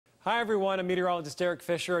Hi everyone, I'm meteorologist Derek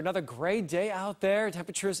Fisher. Another great day out there,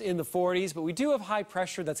 temperatures in the 40s, but we do have high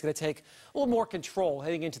pressure that's going to take a little more control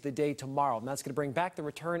heading into the day tomorrow, and that's going to bring back the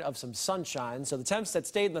return of some sunshine. So the temps that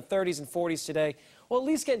stayed in the 30s and 40s today will at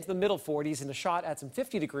least get into the middle 40s and a shot at some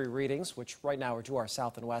 50-degree readings, which right now are to our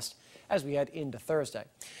south and west as we head into Thursday.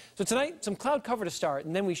 So tonight, some cloud cover to start,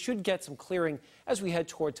 and then we should get some clearing as we head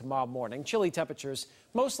toward tomorrow morning. Chilly temperatures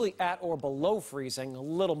mostly at or below freezing, a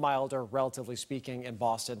little milder, relatively speaking, in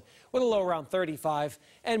Boston, with a low around 35,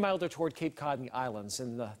 and milder toward Cape Cod and the islands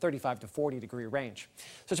in the 35 to 40-degree range.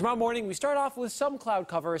 So tomorrow morning, we start off with some cloud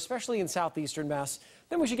cover, especially in southeastern Mass.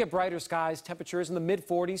 Then we should get brighter skies, temperatures in the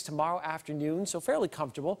mid-40s tomorrow afternoon, so fairly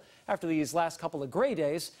comfortable. After these last couple of gray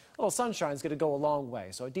days, a little sunshine is going to go a long way,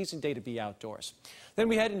 so a decent day to be outdoors. Then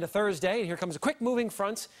we head into Thursday, and here comes a quick moving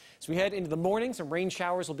front. As we head into the morning, some rain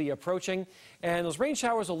showers will be approaching, and those rain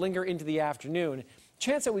showers will linger into the afternoon.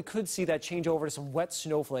 Chance that we could see that change over to some wet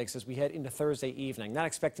snowflakes as we head into Thursday evening. Not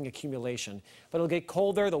expecting accumulation, but it'll get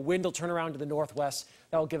colder. The wind will turn around to the northwest.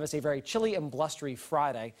 That will give us a very chilly and blustery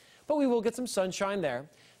Friday, but we will get some sunshine there.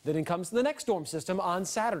 Then in comes the next storm system on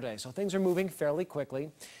Saturday, so things are moving fairly quickly.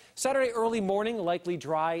 Saturday early morning, likely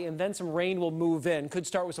dry, and then some rain will move in. Could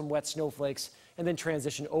start with some wet snowflakes and then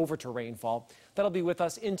transition over to rainfall. That'll be with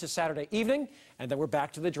us into Saturday evening, and then we're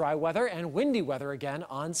back to the dry weather and windy weather again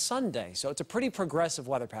on Sunday. So it's a pretty progressive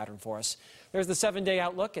weather pattern for us. There's the 7-day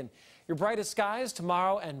outlook, and your brightest skies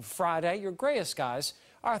tomorrow and Friday. Your grayest skies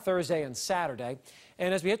are Thursday and Saturday.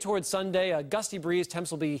 And as we head towards Sunday, a gusty breeze.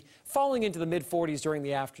 Temps will be falling into the mid-40s during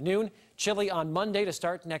the afternoon. Chilly on Monday to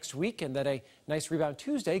start next week, and then a nice rebound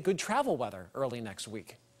Tuesday. Good travel weather early next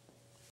week.